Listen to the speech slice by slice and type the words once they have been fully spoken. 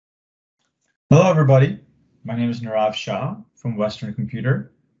Hello, everybody. My name is Nirav Shah from Western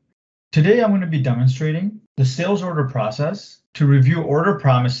Computer. Today, I'm going to be demonstrating the sales order process to review order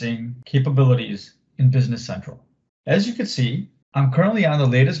promising capabilities in Business Central. As you can see, I'm currently on the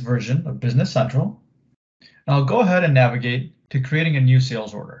latest version of Business Central, and I'll go ahead and navigate to creating a new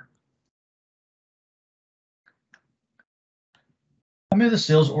sales order. I'm in the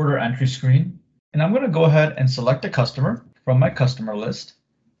sales order entry screen, and I'm going to go ahead and select a customer from my customer list.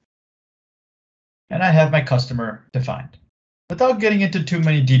 And I have my customer defined. Without getting into too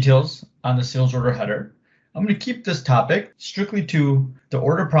many details on the sales order header, I'm going to keep this topic strictly to the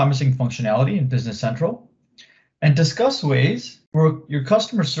order promising functionality in Business Central and discuss ways where your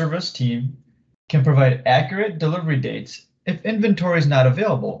customer service team can provide accurate delivery dates if inventory is not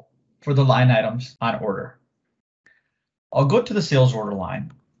available for the line items on order. I'll go to the sales order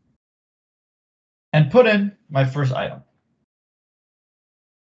line and put in my first item.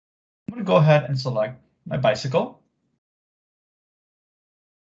 I'm going to go ahead and select my bicycle.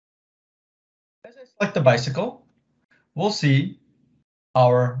 As I select the bicycle, we'll see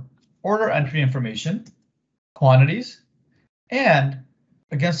our order entry information, quantities, and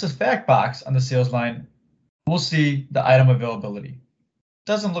against this fact box on the sales line, we'll see the item availability.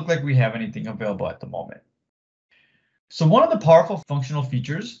 Doesn't look like we have anything available at the moment. So one of the powerful functional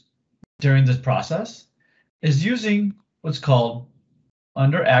features during this process is using what's called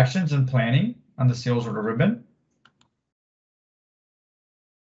under Actions and Planning on the sales order ribbon.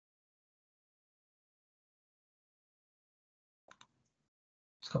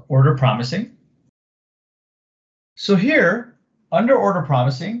 It's called Order Promising. So here, under Order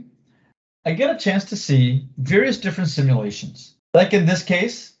Promising, I get a chance to see various different simulations. Like in this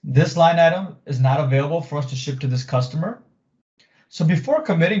case, this line item is not available for us to ship to this customer. So before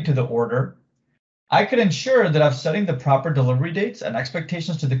committing to the order, I could ensure that I'm setting the proper delivery dates and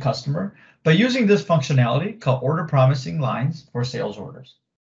expectations to the customer by using this functionality called Order Promising Lines for sales orders.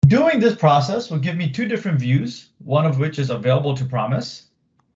 Doing this process will give me two different views, one of which is available to promise,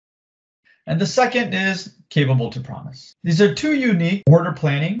 and the second is capable to promise. These are two unique order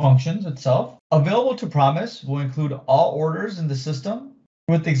planning functions itself. Available to promise will include all orders in the system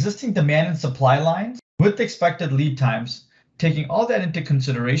with existing demand and supply lines with expected lead times, taking all that into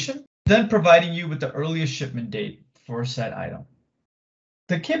consideration, then providing you with the earliest shipment date for a set item.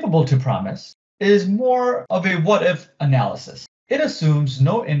 The capable to promise is more of a what if analysis. It assumes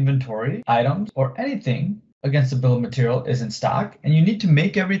no inventory items or anything against the bill of material is in stock, and you need to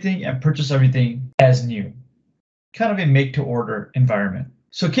make everything and purchase everything as new. Kind of a make to order environment.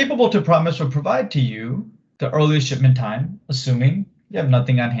 So capable to promise will provide to you the earliest shipment time, assuming you have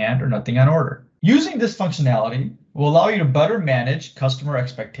nothing on hand or nothing on order. Using this functionality will allow you to better manage customer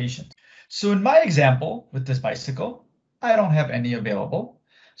expectations. So in my example with this bicycle, I don't have any available.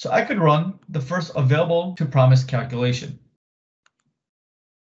 So I could run the first available to promise calculation.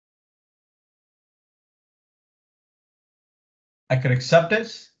 I could accept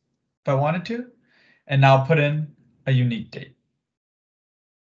this if I wanted to, and now put in a unique date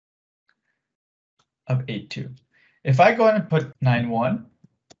of 8/2. If I go ahead and put 9/1,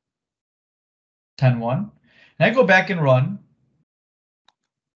 10/1, and I go back and run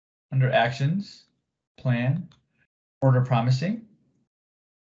under Actions, Plan, Order Promising,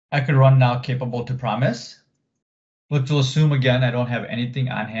 I could run now capable to promise, which will assume again I don't have anything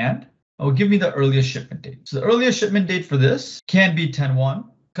on hand. It will give me the earliest shipment date. So the earliest shipment date for this can be 10/1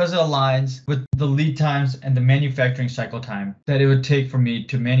 because it aligns with the lead times and the manufacturing cycle time that it would take for me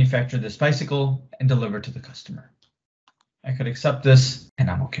to manufacture this bicycle and deliver to the customer. I could accept this and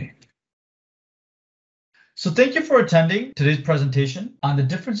I'm okay. So thank you for attending today's presentation on the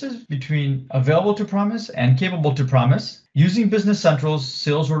differences between available to promise and capable to promise using Business Central's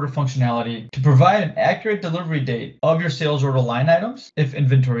sales order functionality to provide an accurate delivery date of your sales order line items if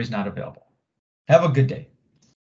inventory is not available. Have a good day.